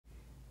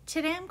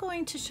Today I'm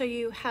going to show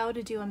you how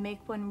to do a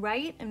make one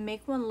right and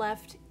make one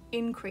left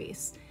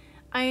increase.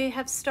 I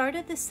have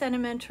started the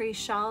sedimentary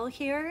shawl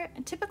here,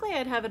 and typically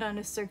I'd have it on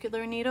a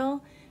circular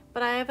needle,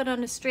 but I have it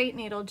on a straight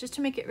needle just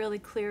to make it really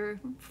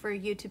clear for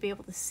you to be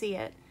able to see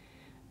it.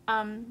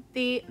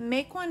 The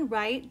make one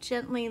right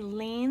gently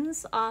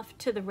leans off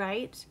to the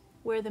right,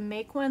 where the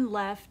make one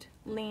left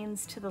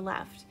leans to the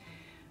left.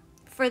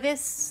 For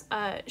this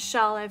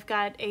shawl, I've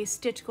got a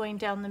stitch going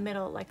down the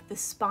middle, like the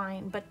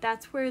spine, but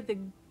that's where the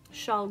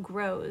shawl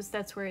grows,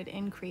 that's where it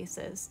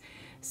increases.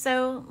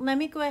 So let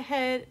me go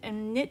ahead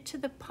and knit to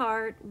the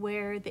part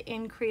where the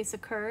increase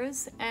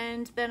occurs,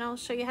 and then I'll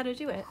show you how to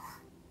do it.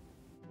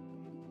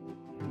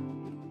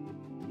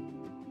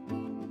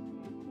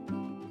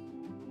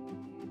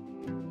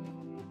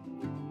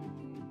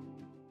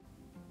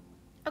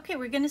 Okay,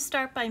 we're going to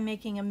start by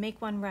making a make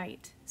one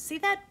right. See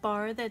that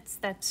bar, that's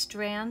that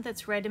strand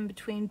that's right in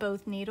between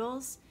both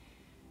needles?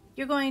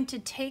 You're going to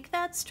take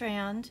that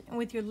strand, and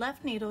with your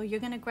left needle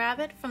you're going to grab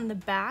it from the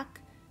back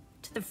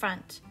to the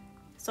front.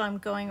 So I'm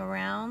going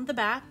around the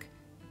back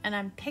and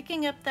I'm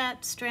picking up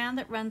that strand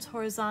that runs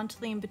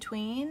horizontally in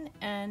between,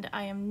 and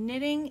I am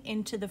knitting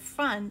into the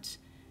front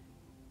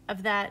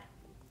of that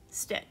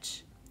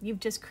stitch. You've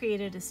just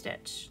created a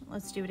stitch.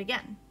 Let's do it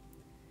again.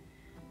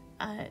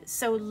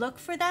 So look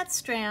for that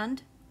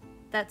strand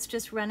that's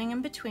just running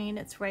in between.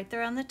 It's right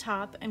there on the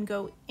top, and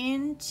go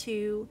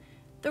into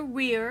the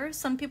rear.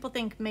 Some people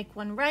think make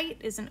one right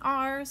is an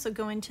R, so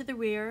go into the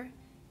rear,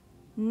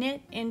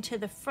 knit into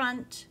the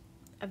front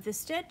of the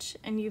stitch,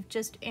 and you've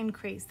just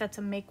increased. That's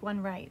a make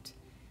one right.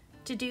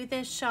 To do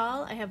this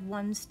shawl, I have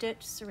one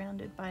stitch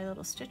surrounded by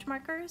little stitch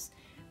markers.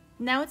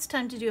 Now it's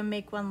time to do a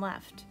make one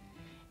left.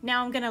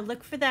 Now I'm going to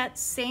look for that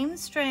same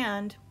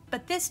strand,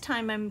 but this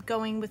time I'm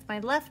going with my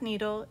left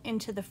needle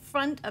into the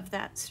front of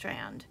that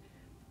strand.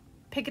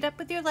 Pick it up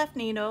with your left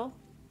needle.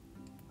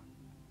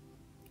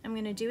 I'm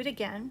going to do it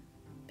again.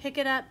 Pick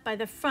it up by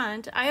the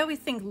front. I always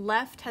think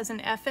left has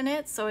an F in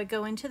it, so I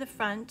go into the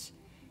front.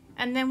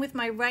 And then with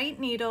my right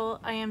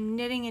needle, I am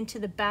knitting into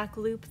the back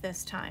loop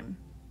this time.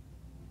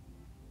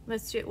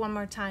 Let's do it one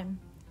more time.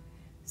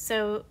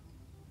 So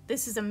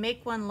this is a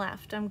make one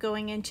left. I'm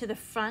going into the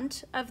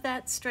front of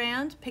that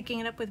strand, picking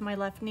it up with my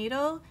left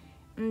needle,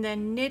 and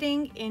then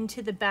knitting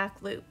into the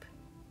back loop.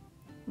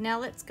 Now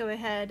let's go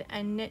ahead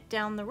and knit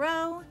down the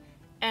row,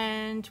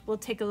 and we'll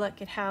take a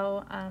look at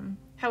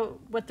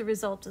what the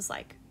result is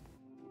like.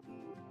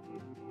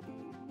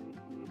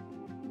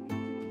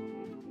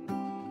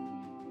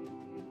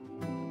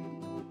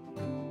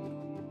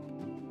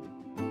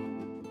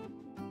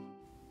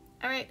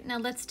 All right, now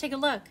let's take a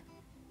look.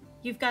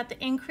 You've got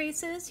the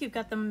increases, you've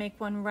got the make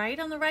one right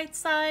on the right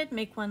side,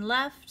 make one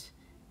left,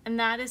 and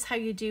that is how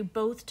you do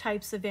both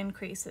types of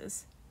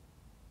increases.